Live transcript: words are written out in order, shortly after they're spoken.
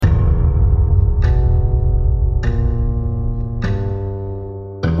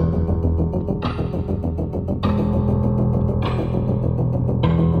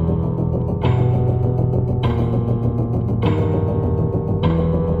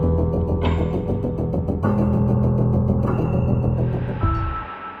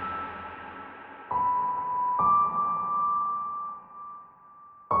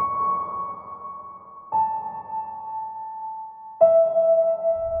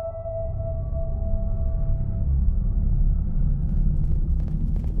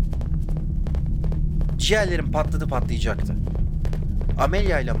Ciğerlerim patladı patlayacaktı.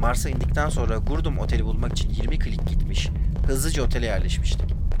 Amelia ile Mars'a indikten sonra Gurdum Oteli bulmak için 20 klik gitmiş, hızlıca otele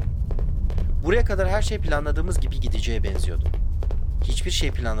yerleşmiştik. Buraya kadar her şey planladığımız gibi gideceğe benziyordu. Hiçbir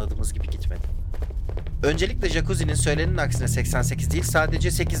şey planladığımız gibi gitmedi. Öncelikle jacuzzi'nin söylenenin aksine 88 değil,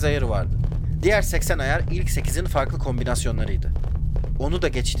 sadece 8 ayarı vardı. Diğer 80 ayar ilk 8'in farklı kombinasyonlarıydı. Onu da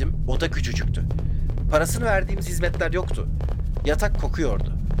geçtim, o da küçücüktü. Parasını verdiğimiz hizmetler yoktu. Yatak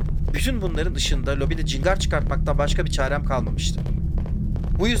kokuyordu. Bütün bunların dışında lobide cingar çıkartmaktan başka bir çarem kalmamıştı.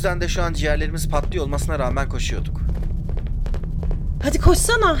 Bu yüzden de şu an ciğerlerimiz patlıyor olmasına rağmen koşuyorduk. Hadi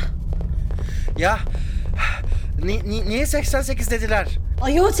koşsana. Ya niye 88 dediler?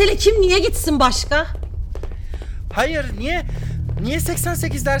 Ay otele kim niye gitsin başka? Hayır, niye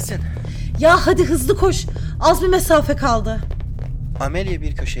 88 dersin? Ya hadi hızlı koş. Az bir mesafe kaldı. Amelia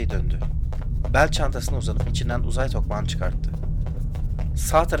bir köşeyi döndü. Bel çantasına uzanıp içinden uzay tokmağını çıkarttı.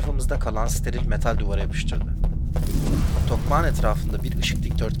 Sağ tarafımızda kalan steril metal duvara yapıştırdı. Tokmağın etrafında bir ışık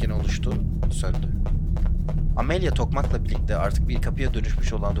dikdörtgeni oluştu, söndü. Amelia tokmakla birlikte artık bir kapıya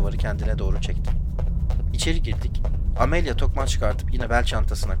dönüşmüş olan duvarı kendine doğru çekti. İçeri girdik. Amelia tokmağı çıkartıp yine bel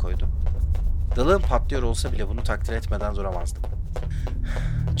çantasına koydu. Dalağım patlıyor olsa bile bunu takdir etmeden duramazdım.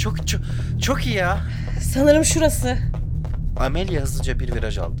 Çok iyi ya. Sanırım şurası. Amelia hızlıca bir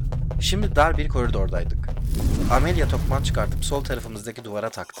viraj aldı. Şimdi dar bir koridordaydık. Amelia tokmağını çıkartıp sol tarafımızdaki duvara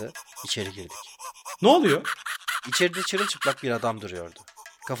taktı. İçeri girdik. Ne oluyor? İçeride çırılçıplak bir adam duruyordu.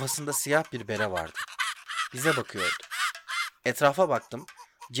 Kafasında siyah bir bere vardı. Bize bakıyordu. Etrafa baktım.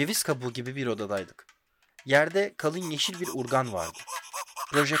 Ceviz kabuğu gibi bir odadaydık. Yerde kalın yeşil bir urgan vardı.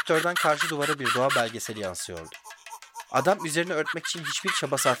 Projektörden karşı duvara bir doğa belgeseli yansıyordu. Adam üzerini örtmek için hiçbir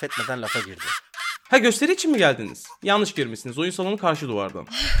çaba sarf etmeden lafa girdi. Ha, gösteri için mi geldiniz? Yanlış girmişsiniz. Oyun salonu karşı duvardan.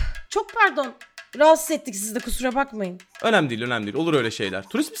 Çok pardon. Rahatsız ettik sizi de, kusura bakmayın. Önemli değil. Olur öyle şeyler.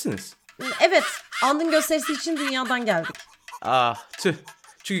 Turist misiniz? Evet, andın gösterisi için dünyadan geldik. Ah tüh.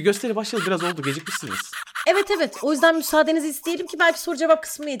 Çünkü gösteri başladı, biraz oldu, gecikmişsiniz. Evet, o yüzden müsaadenizi isteyelim ki belki soru cevap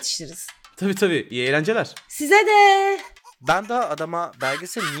kısmına yetişiriz. Tabii, iyi eğlenceler. Size de. Ben daha adama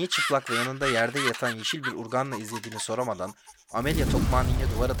belgeseli niye çıplak ve yanında yerde yatan yeşil bir urganla izlediğini soramadan Amelia tokmağını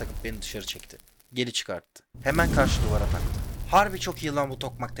yine duvara takıp beni dışarı çekti. Geri çıkarttı. Hemen karşı duvara taktı. Harbi çok iyi lan bu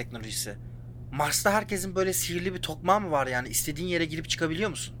tokmak teknolojisi. Mars'ta herkesin böyle sihirli bir tokmağı mı var yani? İstediğin yere girip çıkabiliyor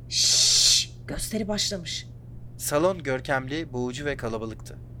musun? Şşş, gösteri başlamış. Salon görkemli, boğucu ve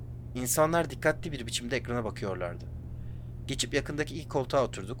kalabalıktı. İnsanlar dikkatli bir biçimde ekrana bakıyorlardı. Geçip yakındaki ilk koltuğa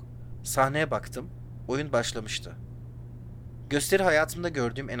oturduk. Sahneye baktım. Oyun başlamıştı. Gösteri hayatımda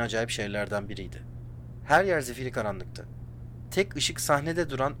gördüğüm en acayip şeylerden biriydi. Her yer zifiri karanlıktı. Tek ışık sahnede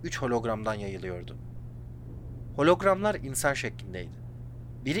duran 3 hologramdan yayılıyordu. Hologramlar insan şeklindeydi.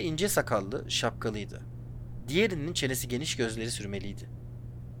 Biri ince sakallı, şapkalıydı. Diğerinin çenesi geniş, gözleri sürmeliydi.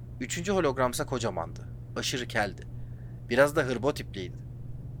 Üçüncü hologramsa kocamandı. Aşırı keldi. Biraz da hırbo tipliydi.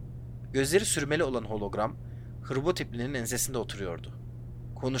 Gözleri sürmeli olan hologram, hırbo tiplinin ensesinde oturuyordu.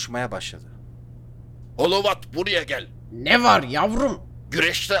 Konuşmaya başladı. Holovat, buraya gel. Ne var yavrum?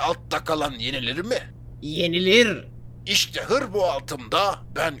 Güreşte altta kalan yenilir mi? Yenilir. İşte hırbo altımda,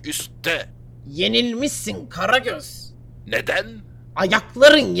 ben üstte. Yenilmişsin Karagöz. Neden?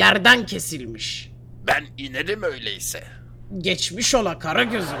 Ayakların yerden kesilmiş. Ben inerim öyleyse. Geçmiş ola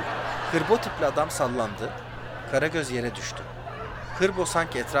Karagöz'üm. Hırbo tipli adam sallandı. Karagöz yere düştü. Hırbo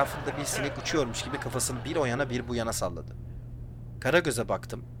sanki etrafında bir sinek uçuyormuş gibi kafasını bir o yana bir bu yana salladı. Karagöz'e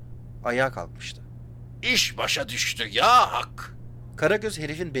baktım. Ayağa kalkmıştı. İş başa düştü ya hak. Karagöz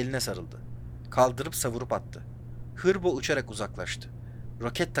herifin beline sarıldı. Kaldırıp savurup attı. Hırbo uçarak uzaklaştı.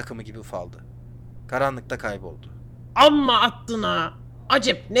 Roket takımı gibi ufaldı. Karanlıkta kayboldu. Amma attına.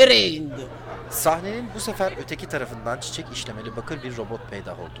 Acep nereye indi? Sahnenin bu sefer öteki tarafından çiçek işlemeli bakır bir robot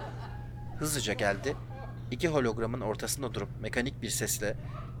peydah oldu. Hızlıca geldi. İki hologramın ortasında durup mekanik bir sesle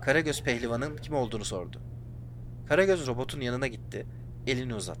Karagöz pehlivanın kim olduğunu sordu. Karagöz robotun yanına gitti.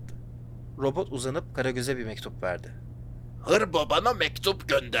 Elini uzattı. Robot uzanıp Karagöz'e bir mektup verdi. Hırbo bana mektup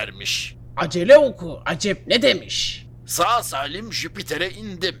göndermiş. Acele oku. Acep ne demiş? Sağ salim Jüpiter'e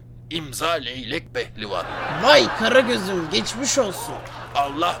indim. İmza Leylek Pehlivan. Vay Karagöz'üm, geçmiş olsun.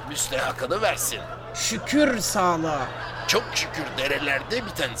 Allah müstehakını versin. Şükür sağlığa. Çok şükür derelerde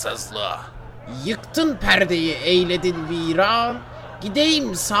biten sazlığa. Yıktın perdeyi, eyledin viran.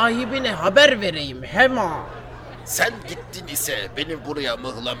 Gideyim sahibine haber vereyim hema. Sen gittin ise beni buraya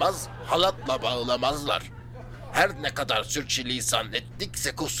mıhlamaz, halatla bağlamazlar. Her ne kadar sürçülisan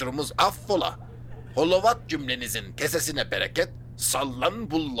ettikse kusurumuz affola. Holovat cümlenizin kesesine bereket,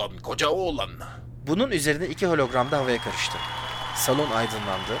 sallan bullan koca oğlan. Bunun üzerine iki hologram da havaya karıştı. Salon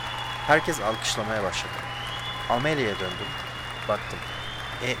aydınlandı. Herkes alkışlamaya başladı. Amelia'ya döndüm. Baktım.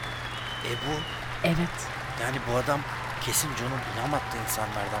 Bu Evet. Yani bu adam kesin John'un ilham attığı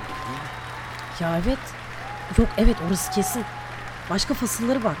insanlardan biri değil mi? Ya evet. Yok evet orası kesin. Başka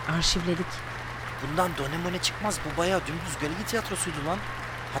fasılları var arşivledik. Bundan dönemone çıkmaz. Bu bayağı dümdüz gölge tiyatrosuydu lan.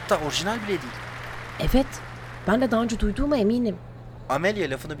 Hatta orijinal bile değil. Evet. Ben de daha önce duyduğuma eminim. Amelia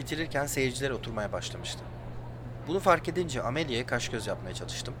lafını bitirirken seyirciler oturmaya başlamıştı. Bunu fark edince Amelia'ya kaş göz yapmaya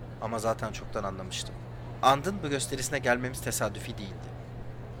çalıştım ama zaten çoktan anlamıştım. And'ın bu gösterisine gelmemiz tesadüfi değildi.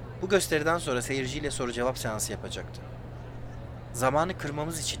 Bu gösteriden sonra seyirciyle soru cevap seansı yapacaktı. Zamanı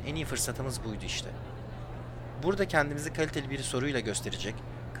kırmamız için en iyi fırsatımız buydu işte. Burada kendimizi kaliteli bir soruyla gösterecek,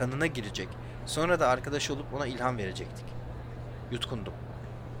 kanına girecek, sonra da arkadaş olup ona ilham verecektik. Yutkundum.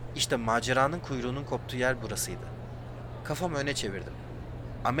 İşte maceranın kuyruğunun koptuğu yer burasıydı. Kafamı öne çevirdim.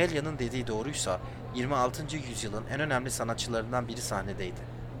 Amelia'nın dediği doğruysa 26. yüzyılın en önemli sanatçılarından biri sahnedeydi.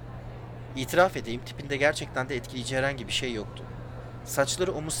 İtiraf edeyim, tipinde gerçekten de etkileyici herhangi bir şey yoktu.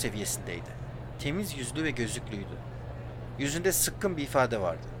 Saçları omuz seviyesindeydi. Temiz yüzlü ve gözlüklüydü. Yüzünde sıkkın bir ifade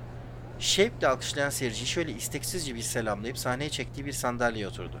vardı. Şevkle alkışlayan seyirciyi şöyle isteksizce bir selamlayıp sahneye çektiği bir sandalyeye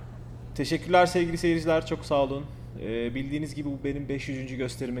oturdu. Teşekkürler sevgili seyirciler, çok sağ olun. Bildiğiniz gibi bu benim 500.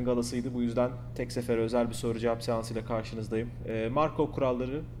 gösterimin galasıydı. Bu yüzden tek sefere özel bir soru cevap seansıyla karşınızdayım. Markov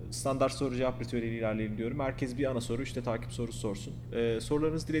kuralları, standart soru cevap ritüeliyle ilerleyelim diyorum. Herkes bir ana soru, işte takip sorusu sorsun.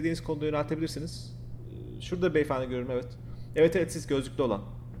 Sorularınızı dilediğiniz konuda yöneltebilirsiniz. Şurada beyefendi görüyorum, evet. Evet siz gözlüklü olan.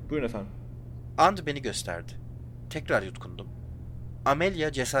 Buyurun efendim. And beni gösterdi. Tekrar yutkundum.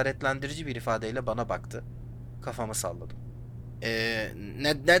 Amelia cesaretlendirici bir ifadeyle bana baktı. Kafamı salladım.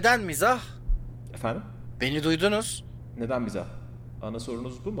 Neden mizah? Efendim? Beni duydunuz. Neden bize? Ana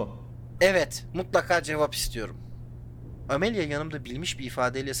sorunuz bu mu? Evet, mutlaka cevap istiyorum. Amelia yanımda bilmiş bir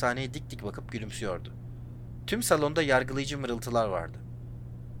ifadeyle sahneye dik dik bakıp gülümsüyordu. Tüm salonda yargılayıcı mırıltılar vardı.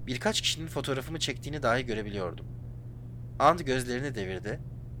 Birkaç kişinin fotoğrafımı çektiğini dahi görebiliyordum. And gözlerini devirdi,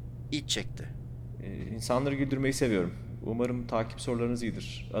 iç çekti. İnsanları güldürmeyi seviyorum. Umarım takip sorularınız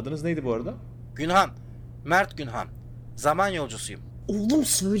iyidir. Adınız neydi bu arada? Günhan, Mert Günhan. Zaman yolcusuyum. Oğlum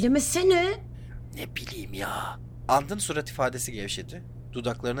söylemesene. Ne bileyim ya. And'ın surat ifadesi gevşedi.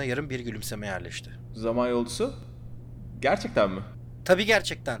 Dudaklarına yarım bir gülümseme yerleşti. Zaman yolcusu? Gerçekten mi? Tabii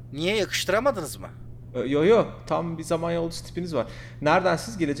gerçekten. Niye, yakıştıramadınız mı? Yo, tam bir zaman yolcusu tipiniz var. Nereden,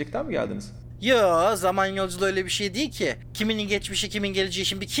 siz gelecekten mi geldiniz? Yo, zaman yolculuğu öyle bir şey değil ki. Kiminin geçmişi kimin geleceği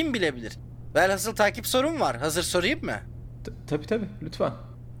şimdi kim bilebilir? Velhasıl takip sorum var. Hazır sorayım mı? Tabii lütfen.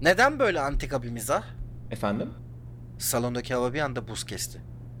 Neden böyle antika bir mizah? Efendim? Salondaki hava bir anda buz kesti.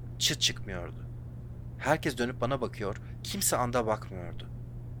 Çıt çıkmıyordu. Herkes dönüp bana bakıyor, kimse anda bakmıyordu.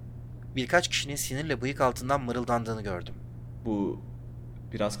 Birkaç kişinin sinirle bıyık altından mırıldandığını gördüm. Bu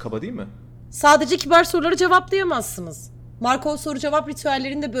biraz kaba değil mi? Sadece kibar soruları cevaplayamazsınız. Markov soru cevap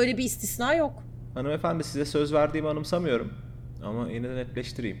ritüellerinde böyle bir istisna yok. Hanımefendi, size söz verdiğimi anımsamıyorum. Ama yine de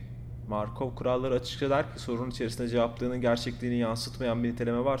netleştireyim. Markov kuralları açıkça der ki sorunun içerisinde cevapladığının gerçekliğini yansıtmayan bir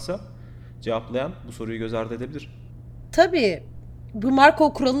niteleme varsa cevaplayan bu soruyu göz ardı edebilir. Tabii. Bu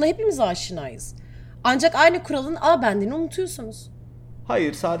Markov kuralına hepimiz aşinayız. Ancak aynı kuralın A bendini unutuyorsunuz.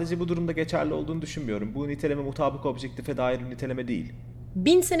 Hayır, sadece bu durumda geçerli olduğunu düşünmüyorum. Bu niteleme mutabık objektife dair bir niteleme değil.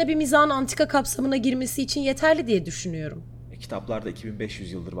 1000 sene bir mizahın antika kapsamına girmesi için yeterli diye düşünüyorum. Kitaplarda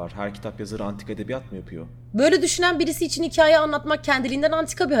 2500 yıldır var. Her kitap yazarı antik edebiyat mı yapıyor? Böyle düşünen birisi için hikaye anlatmak kendiliğinden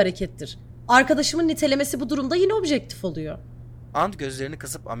antika bir harekettir. Arkadaşımın nitelemesi bu durumda yine objektif oluyor. And gözlerini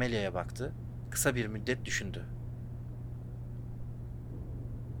kısıp Amelia'ya baktı. Kısa bir müddet düşündü.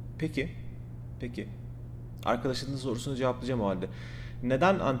 Peki. Arkadaşınızın sorusunu cevaplayacağım o halde.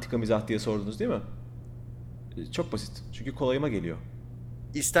 Neden antika mizah diye sordunuz, değil mi? Çok basit. Çünkü kolayıma geliyor.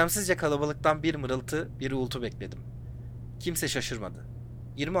 İstemsizce kalabalıktan bir mırıltı, bir uğultu bekledim. Kimse şaşırmadı.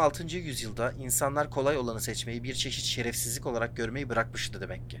 26. yüzyılda insanlar kolay olanı seçmeyi bir çeşit şerefsizlik olarak görmeyi bırakmıştı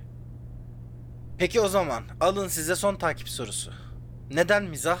demek ki. Peki o zaman alın size son takip sorusu. Neden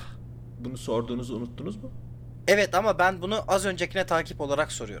mizah? Bunu sorduğunuzu unuttunuz mu? Evet ama ben bunu az öncekine takip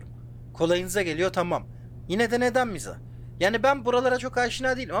olarak soruyorum. Kolayınıza geliyor, tamam. Yine de neden mizah? Yani ben buralara çok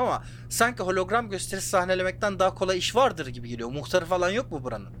aşina değilim ama sanki hologram gösterisi sahnelemekten daha kolay iş vardır gibi geliyor. Muhtarı falan yok mu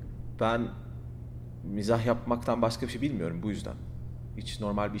buranın? Ben mizah yapmaktan başka bir şey bilmiyorum, bu yüzden. Hiç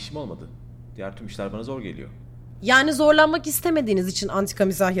normal bir işim olmadı. Diğer tüm işler bana zor geliyor. Yani zorlanmak istemediğiniz için antika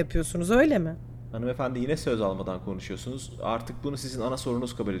mizah yapıyorsunuz, öyle mi? Hanımefendi, yine söz almadan konuşuyorsunuz. Artık bunu sizin ana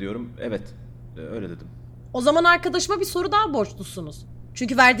sorunuz kabul ediyorum. Evet, öyle dedim. O zaman arkadaşıma bir soru daha borçlusunuz.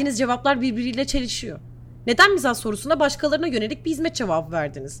 Çünkü verdiğiniz cevaplar birbiriyle çelişiyor. Neden mizah sorusuna başkalarına yönelik bir hizmet cevabı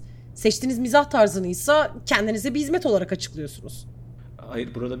verdiniz? Seçtiğiniz mizah tarzını ise kendinize bir hizmet olarak açıklıyorsunuz.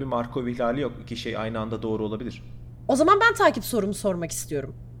 Hayır, burada bir Markov ihlali yok. İki şey aynı anda doğru olabilir. O zaman ben takip sorumu sormak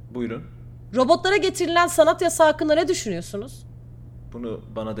istiyorum. Buyurun. Robotlara getirilen sanat yasağı hakkında ne düşünüyorsunuz? Bunu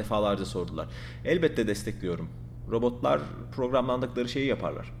bana defalarca sordular. Elbette destekliyorum. Robotlar programlandıkları şeyi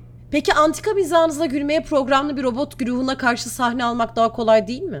yaparlar. Peki antika mizahınızla gülmeye programlı bir robot güruhuna karşı sahne almak daha kolay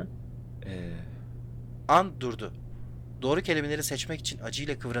değil mi? And durdu. Doğru kelimeleri seçmek için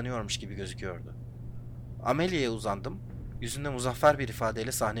acıyla kıvranıyormuş gibi gözüküyordu. Amelia'ya uzandım. Yüzünde muzaffer bir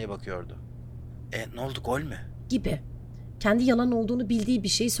ifadeyle sahneye bakıyordu. Ne oldu, gol mü? Gibi. Kendi yalan olduğunu bildiği bir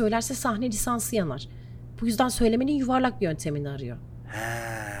şeyi söylerse sahne lisansı yanar. Bu yüzden söylemenin yuvarlak bir yöntemini arıyor.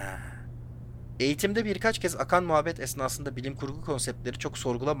 Eğitimde birkaç kez akan muhabbet esnasında bilim kurgu konseptleri çok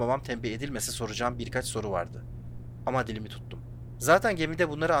sorgulamamam tembih edilmese soracağım birkaç soru vardı. Ama dilimi tuttum. Zaten gemide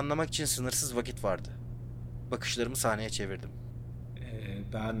bunları anlamak için sınırsız vakit vardı. Bakışlarımı sahneye çevirdim.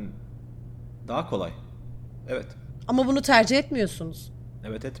 Ben... Daha kolay. Evet. Ama bunu tercih etmiyorsunuz.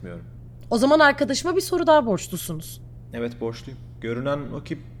 Evet, etmiyorum. O zaman arkadaşıma bir soru daha borçlusunuz. Evet, borçluyum. Görünen o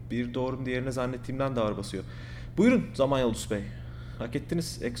ki bir doğrum diğerine zannettiğimden de ağır basıyor. Buyurun Zaman Yıldız Bey. Hak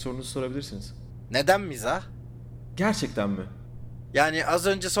ettiniz. Ek sorunuzu sorabilirsiniz. Neden mizah? Gerçekten mi? Yani az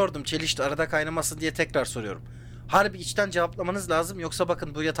önce sordum, çelişti, arada kaynamasın diye tekrar soruyorum. Harbi içten cevaplamanız lazım, yoksa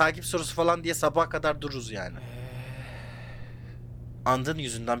bakın buraya takip sorusu falan diye sabaha kadar dururuz yani. And'ın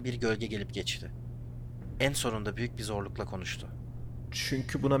yüzünden bir gölge gelip geçti. En sonunda büyük bir zorlukla konuştu.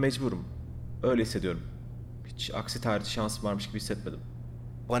 Çünkü buna mecburum. Öyle hissediyorum. Hiç aksi tercih şansım varmış gibi hissetmedim.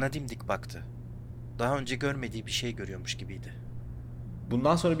 Bana dimdik baktı. Daha önce görmediği bir şey görüyormuş gibiydi.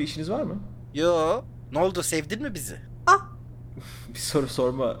 Bundan sonra bir işiniz var mı? Yo, ne oldu, sevdin mi bizi? Bir soru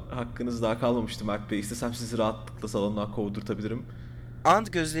sorma hakkınız daha kalmamıştı Mert Bey. İstesem sizi rahatlıkla salondan kovdurtabilirim. And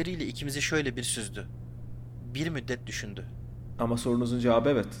gözleriyle ikimizi şöyle bir süzdü. Bir müddet düşündü. Ama sorunuzun cevabı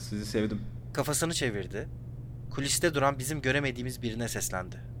evet. Sizi sevdim. Kafasını çevirdi. Kuliste duran bizim göremediğimiz birine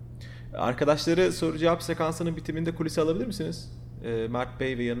seslendi. Arkadaşları soru cevap sekansının bitiminde kulise alabilir misiniz? Mert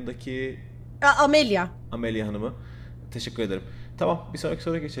Bey ve yanındaki Amelia. Amelia Hanım'ı. Teşekkür ederim. Tamam, bir sonraki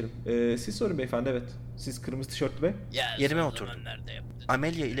soruya geçelim. Siz sorun beyefendi, evet. Siz kırmızı tişörtlü bey. Yerime oturdum.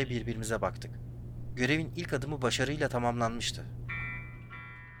 Amelia ile birbirimize baktık. Görevin ilk adımı başarıyla tamamlanmıştı.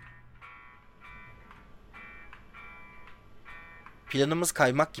 Planımız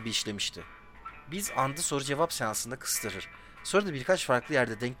kaymak gibi işlemişti. Biz And'ı soru cevap seansında kıstırır, sonra da birkaç farklı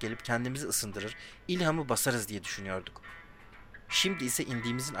yerde denk gelip kendimizi ısındırır, ilhamı basarız diye düşünüyorduk. Şimdi ise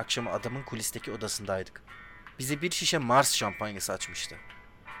indiğimizin akşamı adamın kulisteki odasındaydık. Bize bir şişe Mars şampanyası açmıştı.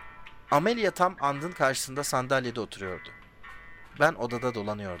 Amelia tam And'ın karşısında sandalyede oturuyordu. Ben odada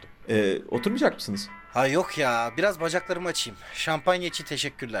dolanıyordum. Oturmayacak mısınız? Ha yok ya, biraz bacaklarımı açayım. Şampanya için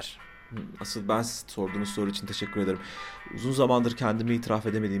teşekkürler. Asıl ben sorduğunuz soru için teşekkür ederim. Uzun zamandır kendime itiraf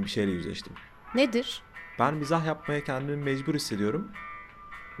edemediğim bir şeyle yüzleştim. Nedir? Ben mizah yapmaya kendimi mecbur hissediyorum.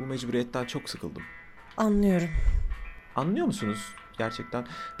 Bu mecburiyetten çok sıkıldım. Anlıyorum. Anlıyor musunuz gerçekten?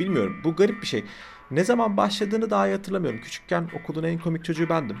 Bilmiyorum. Bu garip bir şey. Ne zaman başladığını daha iyi hatırlamıyorum. Küçükken okulun en komik çocuğu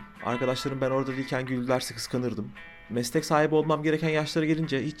bendim. Arkadaşlarım ben orada değilken güldülerse kıskanırdım. Meslek sahibi olmam gereken yaşlara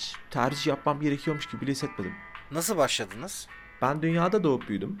gelince hiç tercih yapmam gerekiyormuş gibi bile hissetmedim. Nasıl başladınız? Ben dünyada doğup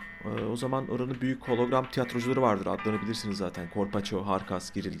büyüdüm. O zaman oranın büyük hologram tiyatrocuları vardır. Adlarını bilirsiniz zaten. Corpaccio,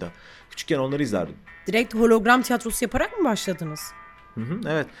 Harkas, Girilda. Küçükken onları izlerdim. Direkt hologram tiyatrosu yaparak mı başladınız?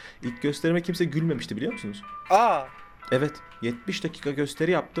 Evet. İlk gösterime kimse gülmemişti, biliyor musunuz? Aa, Evet. 70 dakika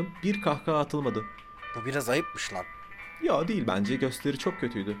gösteri yaptım. Bir kahkaha atılmadı. bu biraz ayıpmış lan. Ya değil, bence gösteri çok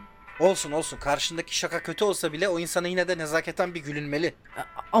kötüydü. Olsun olsun, karşındaki şaka kötü olsa bile o insana yine de nezaketen bir gülünmeli.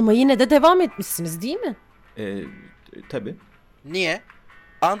 Ama yine de devam etmişsiniz değil mi? Tabii. Niye?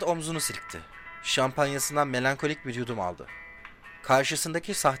 And omzunu silkti. Şampanyasından melankolik bir yudum aldı.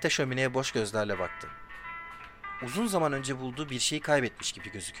 Karşısındaki sahte şömineye boş gözlerle baktı. Uzun zaman önce bulduğu bir şeyi kaybetmiş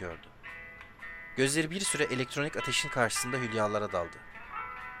gibi gözüküyordu. Gözleri bir süre elektronik ateşin karşısında hülyalara daldı.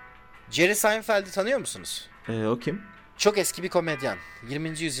 Jerry Seinfeld'i tanıyor musunuz? O kim? Çok eski bir komedyen.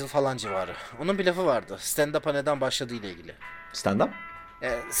 20. yüzyıl falan civarı. Onun bir lafı vardı. Stand-up'a neden başladığı ile ilgili. Stand-up?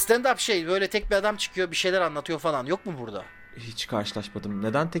 Stand-up şey, böyle tek bir adam çıkıyor bir şeyler anlatıyor falan. Yok mu burada? Hiç karşılaşmadım.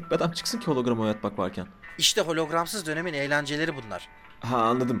 Neden tek bir adam çıksın ki hologram oynatmak varken? İşte hologramsız dönemin eğlenceleri bunlar. Ha,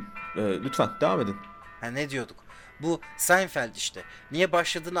 anladım. Lütfen devam edin. Ne diyorduk? Bu Seinfeld işte. Niye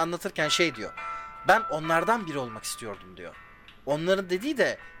başladığını anlatırken şey diyor. Ben onlardan biri olmak istiyordum diyor. Onların dediği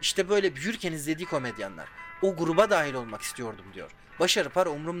de işte böyle büyürken izlediği komedyenler. O gruba dahil olmak istiyordum diyor. Başarı para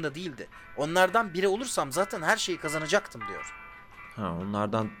umurumda değildi. Onlardan biri olursam zaten her şeyi kazanacaktım diyor. Ha,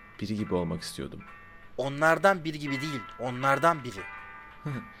 onlardan biri gibi olmak istiyordum. Onlardan biri gibi değil, onlardan biri.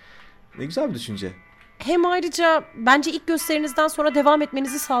 Ne güzel bir düşünce. Hem ayrıca bence ilk gösterinizden sonra devam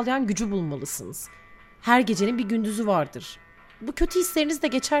etmenizi sağlayan gücü bulmalısınız. Her gecenin bir gündüzü vardır. Bu kötü hisleriniz de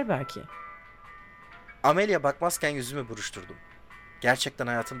geçer belki. Amelia bakmazken yüzümü buruşturdum. Gerçekten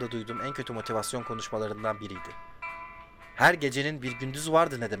hayatımda duyduğum en kötü motivasyon konuşmalarından biriydi. Her gecenin bir gündüzü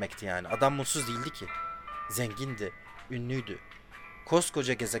vardı ne demekti yani. Adam mutsuz değildi ki. Zengindi, ünlüydü.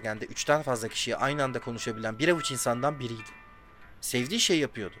 Koskoca gezegende 3'ten fazla kişiye aynı anda konuşabilen bir avuç insandan biriydi. Sevdiği şeyi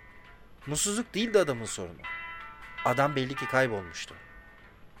yapıyordu. Mutsuzluk değildi adamın sorunu. Adam belli ki kaybolmuştu.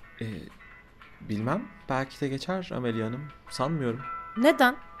 Bilmem. Belki de geçer Amelia Hanım. Sanmıyorum.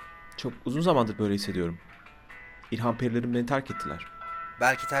 Neden? Çok uzun zamandır böyle hissediyorum. İlham perilerim beni terk ettiler.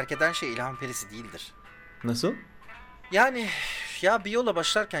 Belki terk eden şey ilham perisi değildir. Nasıl? Yani ya bir yola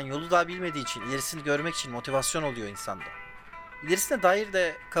başlarken yolu daha bilmediği için, ilerisini görmek için motivasyon oluyor insanda. İlerisine dair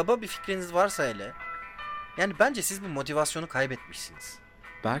de kaba bir fikriniz varsa hele, yani bence siz bu motivasyonu kaybetmişsiniz.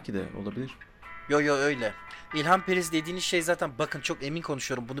 Belki de olabilir. Yo öyle. İlham perisi dediğiniz şey zaten, bakın çok emin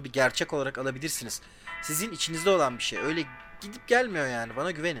konuşuyorum, bunu bir gerçek olarak alabilirsiniz. Sizin içinizde olan bir şey. Öyle gidip gelmiyor yani,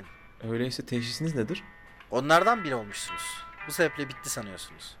 bana güvenin. Öyleyse teşhisiniz nedir? Onlardan biri olmuşsunuz. Bu sebeple bitti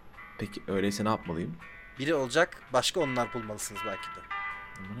sanıyorsunuz. Peki öyleyse ne yapmalıyım? Biri olacak, başka onlar bulmalısınız belki de.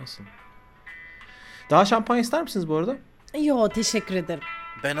 Ama nasıl? Daha şampanya ister misiniz bu arada? Yo, teşekkür ederim.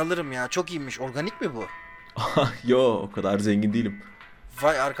 Ben alırım ya, çok iyiymiş. Organik mi bu? Yo, o kadar zengin değilim.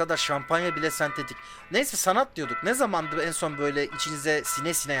 Vay arkadaş, şampanya bile sentetik. Neyse, sanat diyorduk. Ne zamandı en son böyle içinize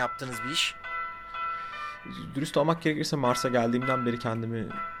sine sine yaptığınız bir iş? Dürüst olmak gerekirse Mars'a geldiğimden beri kendimi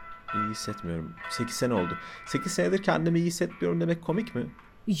iyi hissetmiyorum. 8 sene oldu. 8 senedir kendimi iyi hissetmiyorum demek komik mi?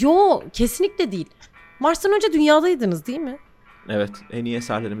 Yo, kesinlikle değil. Mars'tan önce dünyadaydınız değil mi? Evet, en iyi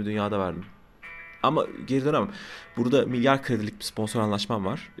eserlerimi dünyada verdim. Ama geri dönemem. Burada milyar kredilik bir sponsor anlaşmam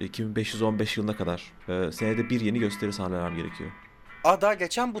var. 2515 yılına kadar. Senede bir yeni gösteri sahnelemem gerekiyor. Daha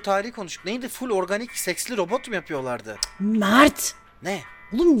geçen bu tarihi konuştuk. Neydi? Full organik seksli robot mu yapıyorlardı? Mert! Ne?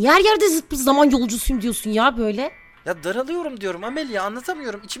 Oğlum niye her yerde zıt pırt zaman yolcusuyum diyorsun ya böyle? Ya daralıyorum diyorum Amelia,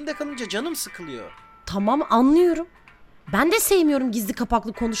 anlatamıyorum. İçimde kalınca canım sıkılıyor. Tamam, anlıyorum. Ben de sevmiyorum gizli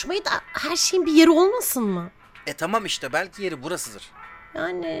kapaklı konuşmayı da her şeyin bir yeri olmasın mı? Tamam işte, belki yeri burasıdır.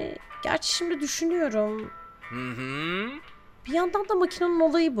 Yani gerçi şimdi düşünüyorum. Hı. Bir yandan da makinenin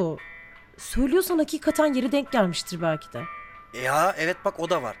olayı bu. Söylüyorsan hakikaten yeri denk gelmiştir belki de. Ya evet, bak o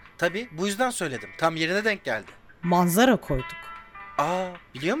da var. Tabii bu yüzden söyledim. Tam yerine denk geldi. Manzara koyduk.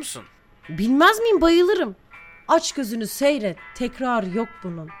 Biliyor musun? Bilmez miyim, bayılırım. Aç gözünü seyret, tekrar yok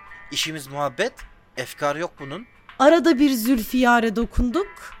bunun. İşimiz muhabbet, efkar yok bunun. Arada bir zülfiyare dokunduk.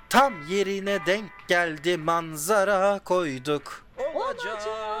 Tam yerine denk geldi, manzara koyduk. Olacak.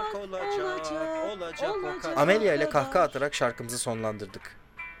 Amelia ile kahkaha atarak şarkımızı sonlandırdık.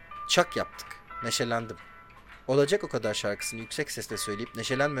 Çak yaptık. Neşelendim. Olacak o kadar şarkısını yüksek sesle söyleyip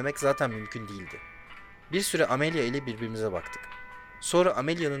neşelenmemek zaten mümkün değildi. Bir süre Amelia ile birbirimize baktık. Sonra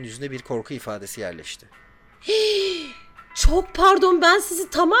Amelia'nın yüzüne bir korku ifadesi yerleşti. Çok pardon, ben sizi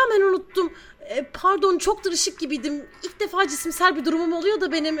tamamen unuttum. Pardon, çok tırışık gibiydim. İlk defa cisimsel bir durumum oluyor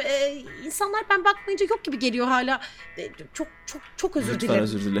da benim. İnsanlar ben bakmayınca yok gibi geliyor hala. Çok özür Lütfen dilerim.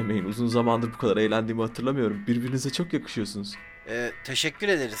 özür dilemeyin. Uzun zamandır bu kadar eğlendiğimi hatırlamıyorum. Birbirinize çok yakışıyorsunuz. Teşekkür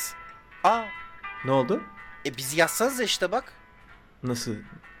ederiz. Ne oldu? Bizi yazsanız da işte bak. Nasıl?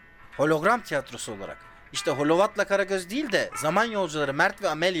 Hologram tiyatrosu olarak. İşte Holovat'la Karagöz değil de zaman yolcuları Mert ve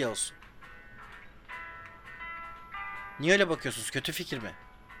Amelia olsun. Niye öyle bakıyorsunuz? Kötü fikir mi?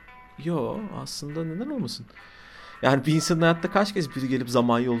 Yo, aslında neden olmasın? Yani bir insanın hayatta kaç kez biri gelip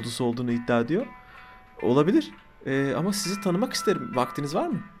zaman yolcusu olduğunu iddia ediyor? Olabilir. Ama sizi tanımak isterim. Vaktiniz var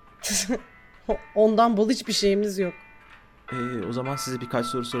mı? Ondan bol hiçbir şeyimiz yok. O zaman size birkaç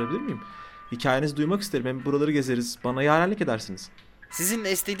soru sorabilir miyim? Hikayenizi duymak isterim. Hem buraları gezeriz. Bana yarenlik edersiniz.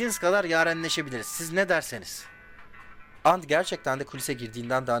 Sizinle istediğiniz kadar yarenleşebiliriz. Siz ne derseniz. Ant gerçekten de kulise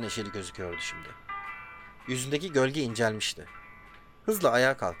girdiğinden daha neşeli gözüküyordu şimdi. Yüzündeki gölge incelmişti. Hızla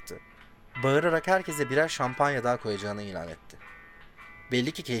ayağa kalktı. Bağırarak herkese birer şampanya daha koyacağını ilan etti.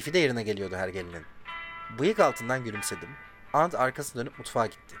 Belli ki keyfi de yerine geliyordu her gelinin. Bıyık altından gülümsedim. Ant arkasına dönüp mutfağa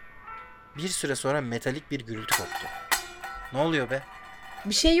gitti. Bir süre sonra metalik bir gürültü koptu. Ne oluyor be?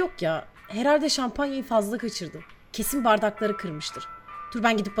 Bir şey yok ya. Herhalde şampanyayı fazla kaçırdı. Kesin bardakları kırmıştır. Dur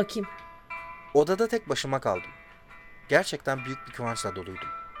ben gidip bakayım. Odada tek başıma kaldım. Gerçekten büyük bir kıvançla doluydum.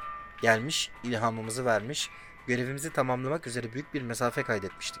 Gelmiş, ilhamımızı vermiş, görevimizi tamamlamak üzere büyük bir mesafe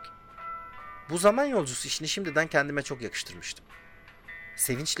kaydetmiştik. Bu zaman yolcusu işini şimdiden kendime çok yakıştırmıştım.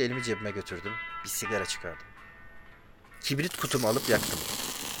 Sevinçle elimi cebime götürdüm, bir sigara çıkardım. Kibrit kutumu alıp yaktım.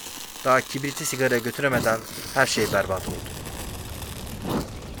 Daha kibriti sigaraya götüremeden her şey berbat oldu.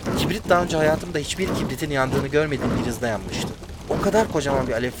 Kibrit daha önce hayatımda hiçbir kibritin yandığını görmediğim bir hızda yanmıştı. O kadar kocaman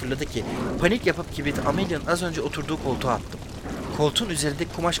bir alev fırladı ki panik yapıp kibriti Amelia'nın az önce oturduğu koltuğa attım. Koltuğun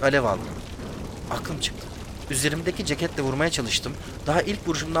üzerindeki kumaş alev aldı. Aklım çıktı. Üzerimdeki ceketle vurmaya çalıştım. Daha ilk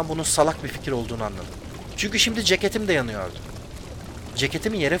vuruşumdan bunun salak bir fikir olduğunu anladım. Çünkü şimdi ceketim de yanıyordu.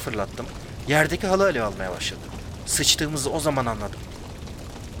 Ceketimi yere fırlattım. Yerdeki halı alev almaya başladı. Sıçtığımızı o zaman anladım.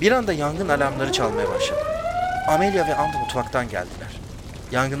 Bir anda yangın alarmları çalmaya başladı. Amelia ve Ant mutfaktan geldiler.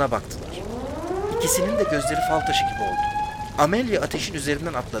 Yangına baktılar. İkisinin de gözleri fal taşı gibi oldu. Amelia ateşin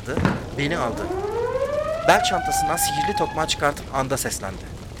üzerinden atladı, beni aldı. Bel çantasından sihirli tokmağı çıkartıp Ant'a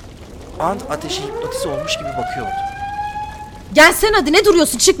seslendi. Ant ateşe hipnotize olmuş gibi bakıyordu. Gelsen hadi, ne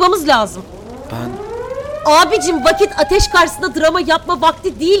duruyorsun, çıkmamız lazım. Ben... Abicim vakit ateş karşısında drama yapma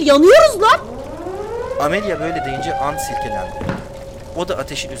vakti değil, yanıyoruz lan. Amelia böyle deyince Ant silkelendi. O da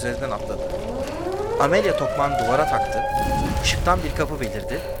ateşin üzerinden atladı. Amelia tokmağını duvara taktı. Işıktan bir kapı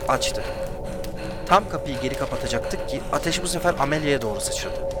belirdi, açtı. Tam kapıyı geri kapatacaktık ki ateş bu sefer Amelia'ya doğru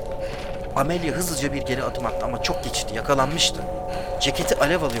sıçradı. Amelia hızlıca bir geri adım attı ama çok geçti, yakalanmıştı. Ceketi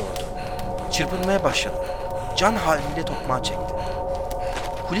alev alıyordu. Çırpınmaya başladı. Can haliyle tokmağı çekti.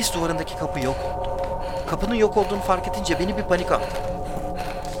 Kulis duvarındaki kapı yok oldu. Kapının yok olduğunu fark edince beni bir panik aldı.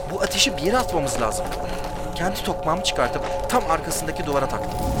 Bu ateşi bir yere atmamız lazım. Kendi tokmağımı çıkartıp tam arkasındaki duvara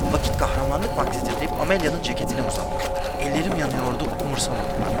taktım. Vakit kahramanlık vaktidir deyip Amelia'nın ceketine uzattım. Ellerim yanıyordu, umursamadım.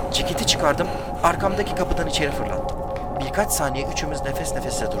 Ceketi çıkardım, arkamdaki kapıdan içeri fırlattım. Birkaç saniye üçümüz nefes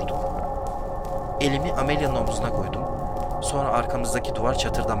nefese durduk. Elimi Amelia'nın omzuna koydum. Sonra arkamızdaki duvar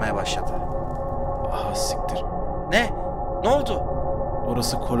çatırdamaya başladı. Ah siktir. Ne? Ne oldu?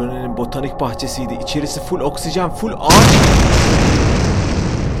 Orası koloninin botanik bahçesiydi. İçerisi full oksijen, full ağaç.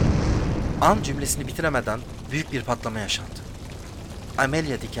 An cümlesini bitiremeden büyük bir patlama yaşandı.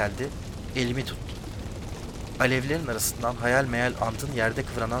 Amelia dikeldi, elimi tuttu. Alevlerin arasından hayal meyal Ant'ın yerde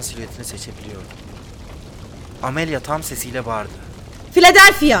kıvranan silüetini seçebiliyordum. Amelia tam sesiyle bağırdı.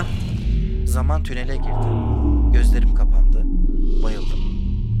 Philadelphia. Zaman tünele girdi. Gözlerim kapandı. Bayıldım.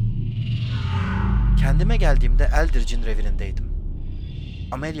 Kendime geldiğimde Eldridge'in revirindeydim.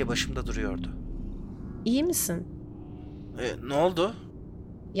 Amelia başımda duruyordu. İyi misin? Ne oldu?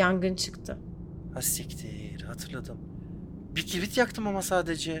 Yangın çıktı. Ha siktir, hatırladım. Bir kibrit yaktım ama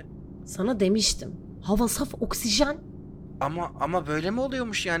sadece. Sana demiştim. Hava saf oksijen. Ama böyle mi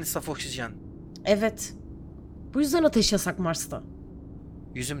oluyormuş yani saf oksijen? Evet. Bu yüzden ateş yasak Mars'ta.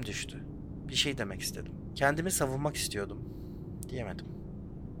 Yüzüm düştü. Bir şey demek istedim. Kendimi savunmak istiyordum. Diyemedim.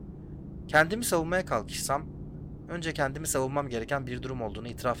 Kendimi savunmaya kalkışsam, önce kendimi savunmam gereken bir durum olduğunu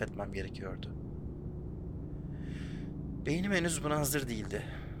itiraf etmem gerekiyordu. Beynim henüz buna hazır değildi.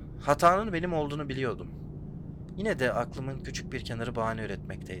 Hatanın benim olduğunu biliyordum. Yine de aklımın küçük bir kenarı bahane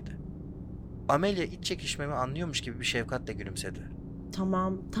üretmekteydi. Amelia iç çekişmemi anlıyormuş gibi bir şefkatle gülümsedi.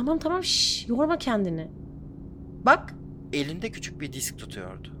 Tamam şşş, yorma kendini. Bak. Elinde küçük bir disk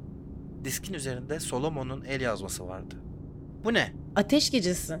tutuyordu. Diskin üzerinde Solomon'un el yazması vardı. Bu ne? Ateş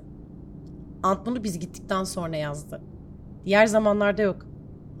gecesi. Ant bunu biz gittikten sonra yazdı. Diğer zamanlarda yok.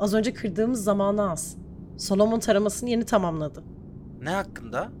 Az önce kırdığımız zamanı az. Solomon taramasını yeni tamamladı. Ne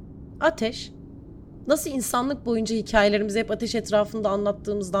hakkında? Ateş. Nasıl insanlık boyunca hikayelerimizi hep ateş etrafında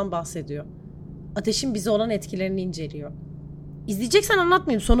anlattığımızdan bahsediyor. Ateşin bize olan etkilerini inceliyor. İzleyeceksen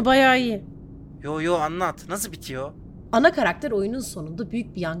anlatmayayım, sonu bayağı iyi. Yo anlat. Nasıl bitiyor? Ana karakter oyunun sonunda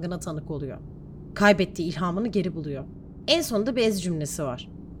büyük bir yangına tanık oluyor. Kaybettiği ilhamını geri buluyor. En sonunda bir ez cümlesi var.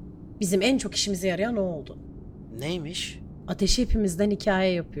 Bizim en çok işimize yarayan o oldu. Neymiş? Ateşi hepimizden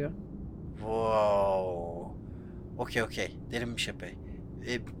hikaye yapıyor. Wow. Okey. Derinmiş epey.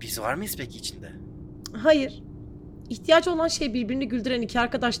 Biz var mıyız peki içinde? Hayır. İhtiyacı olan şey birbirini güldüren iki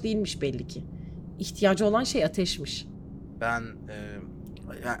arkadaş değilmiş belli ki. İhtiyacı olan şey ateşmiş.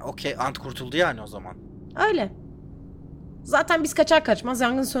 Yani okey, Ant kurtuldu yani o zaman. Öyle. Zaten biz kaçar kaçmaz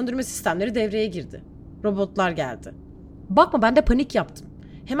yangın söndürme sistemleri devreye girdi. Robotlar geldi. Bakma, ben de panik yaptım.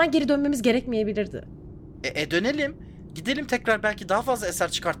 Hemen geri dönmemiz gerekmeyebilirdi. Dönelim. Gidelim tekrar, belki daha fazla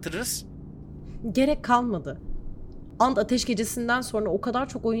eser çıkarttırırız. Gerek kalmadı. Ant ateş gecesinden sonra o kadar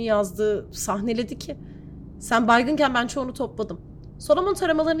çok oyun yazdı, sahneledi ki. Sen baygınken ben çoğunu topladım. Solomon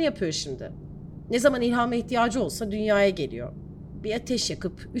taramalarını yapıyor şimdi. Ne zaman ilhama ihtiyacı olsa dünyaya geliyor. Bir ateş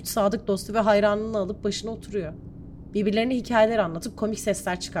yakıp 3 sadık dostu ve hayranını alıp başına oturuyor. Birbirlerine hikayeler anlatıp komik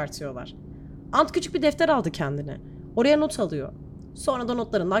sesler çıkartıyorlar. Ant küçük bir defter aldı kendine. Oraya not alıyor. Sonra da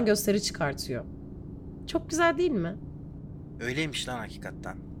notlarından gösteri çıkartıyor. Çok güzel değil mi? Öyleymiş lan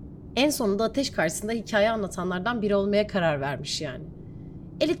hakikaten. En sonunda ateş karşısında hikaye anlatanlardan biri olmaya karar vermiş yani.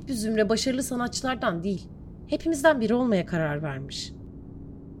 Elit bir zümre başarılı sanatçılardan değil, hepimizden biri olmaya karar vermiş.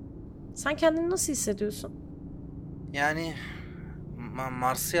 Sen kendini nasıl hissediyorsun? Yani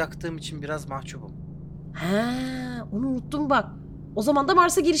Mars'ı yaktığım için biraz mahcubum. He, onu unuttum bak. O zaman da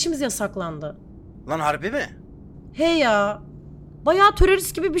Mars'a girişimiz yasaklandı. Lan harbi mi? He ya. Bayağı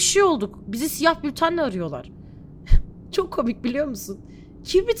terörist gibi bir şey olduk. Bizi siyah bültenle arıyorlar. Çok komik biliyor musun?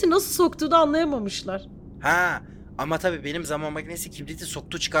 Kibriti nasıl soktuğunu anlayamamışlar. Ha, Ama tabii benim zaman makinesi kibriti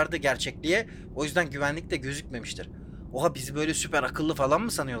soktu çıkardı gerçekliğe. O yüzden güvenlikte gözükmemiştir. Oha, bizi böyle süper akıllı falan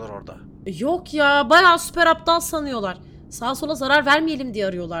mı sanıyorlar orada? Yok ya, bayağı süper aptal sanıyorlar. Sağa sola zarar vermeyelim diye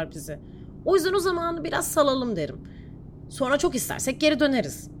arıyorlar bizi. O yüzden o zamanı biraz salalım derim. Sonra çok istersek geri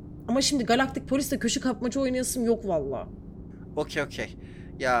döneriz. Ama şimdi galaktik polisle köşe kapmaca oynayasım yok valla. Okey.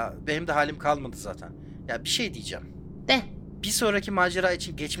 Ya benim de halim kalmadı zaten. Ya bir şey diyeceğim. De. Bir sonraki macera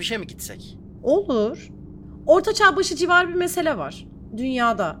için geçmişe mi gitsek? Olur. Ortaçağ başı civarı bir mesele var.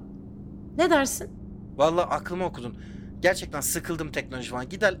 Dünyada. Ne dersin? Vallahi aklımı okudun. Gerçekten sıkıldım teknoloji falan.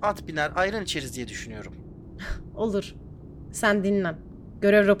 Gider at biner ayran içeriz diye düşünüyorum. Olur. Sen dinlen.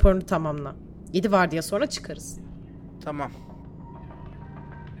 Görev raporunu tamamla. 7 vardiya sonra çıkarız. Tamam.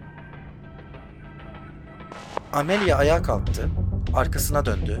 Amelia ayağa kalktı. Arkasına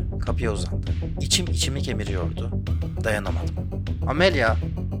döndü. Kapıya uzandı. İçim içimi kemiriyordu. Dayanamadım. Amelia,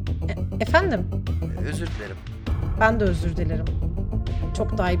 Efendim? özür dilerim. Ben de özür dilerim.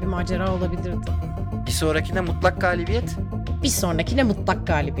 Çok daha iyi bir macera olabilirdi. Bir sonrakine mutlak galibiyet. Bir sonrakine mutlak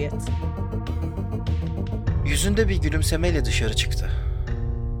galibiyet. Yüzünde bir gülümsemeyle dışarı çıktı.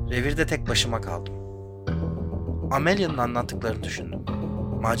 Revirde tek başıma kaldım. Amelia'nın anlattıklarını düşündüm.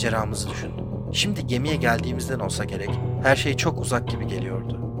 Maceramızı düşündüm. Şimdi gemiye geldiğimizden olsa gerek, her şey çok uzak gibi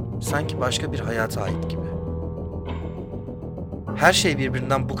geliyordu. Sanki başka bir hayata ait gibi. Her şey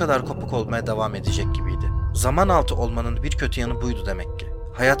birbirinden bu kadar kopuk olmaya devam edecek gibiydi. Zaman altı olmanın bir kötü yanı buydu demek ki.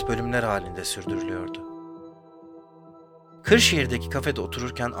 Hayat bölümler halinde sürdürülüyordu. Kırşehir'deki kafede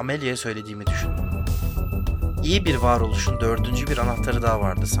otururken Amelia'ya söylediğimi düşündüm. İyi bir varoluşun dördüncü bir anahtarı daha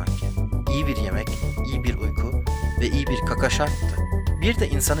vardı sanki. İyi bir yemek, iyi bir uyku ve iyi bir kaka şarttı. Bir de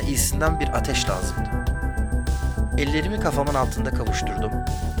insana iyisinden bir ateş lazımdı. Ellerimi kafamın altında kavuşturdum,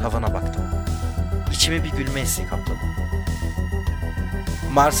 tavana baktım. İçimi bir gülme hissi kapladı.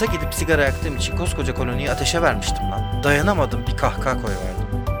 Mars'a gidip sigara yaktığım için koskoca koloniyi ateşe vermiştim lan. Dayanamadım, bir kahkaha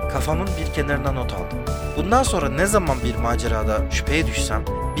koyuverdim. Kafamın bir kenarına not aldım. Bundan sonra ne zaman bir macerada şüpheye düşsem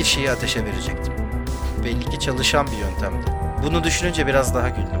bir şeyi ateşe verecektim. Belli ki çalışan bir yöntemdi. Bunu düşününce biraz daha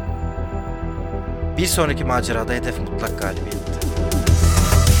güldüm. Bir sonraki macerada hedef mutlak galibiyet.